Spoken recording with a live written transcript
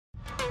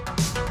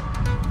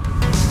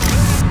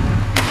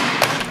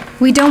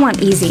We don't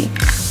want easy.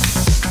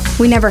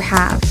 We never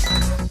have.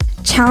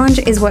 Challenge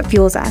is what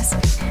fuels us,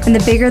 and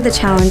the bigger the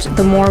challenge,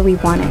 the more we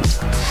want it.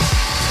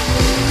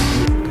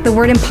 The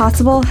word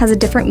impossible has a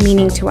different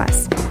meaning to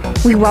us.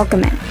 We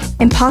welcome it.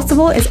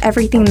 Impossible is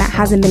everything that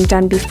hasn't been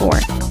done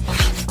before.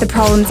 The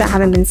problems that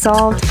haven't been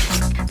solved,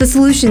 the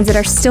solutions that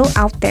are still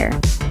out there.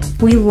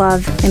 We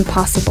love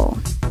impossible.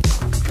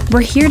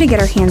 We're here to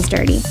get our hands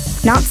dirty,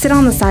 not sit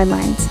on the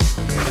sidelines.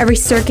 Every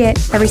circuit,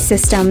 every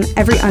system,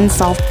 every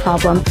unsolved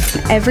problem,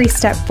 every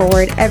step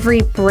forward,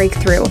 every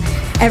breakthrough,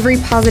 every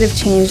positive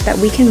change that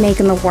we can make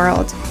in the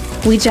world,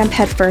 we jump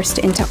headfirst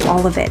into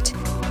all of it.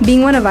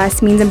 Being one of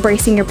us means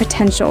embracing your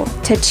potential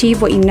to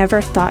achieve what you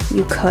never thought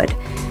you could.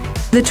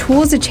 The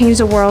tools to change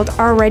the world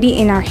are already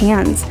in our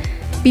hands.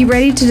 Be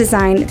ready to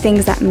design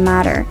things that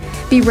matter.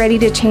 Be ready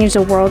to change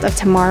the world of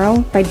tomorrow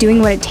by doing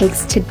what it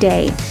takes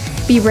today.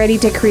 Be ready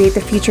to create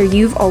the future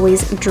you've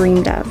always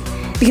dreamed of.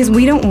 Because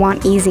we don't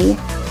want easy.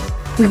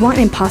 We want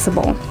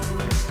impossible.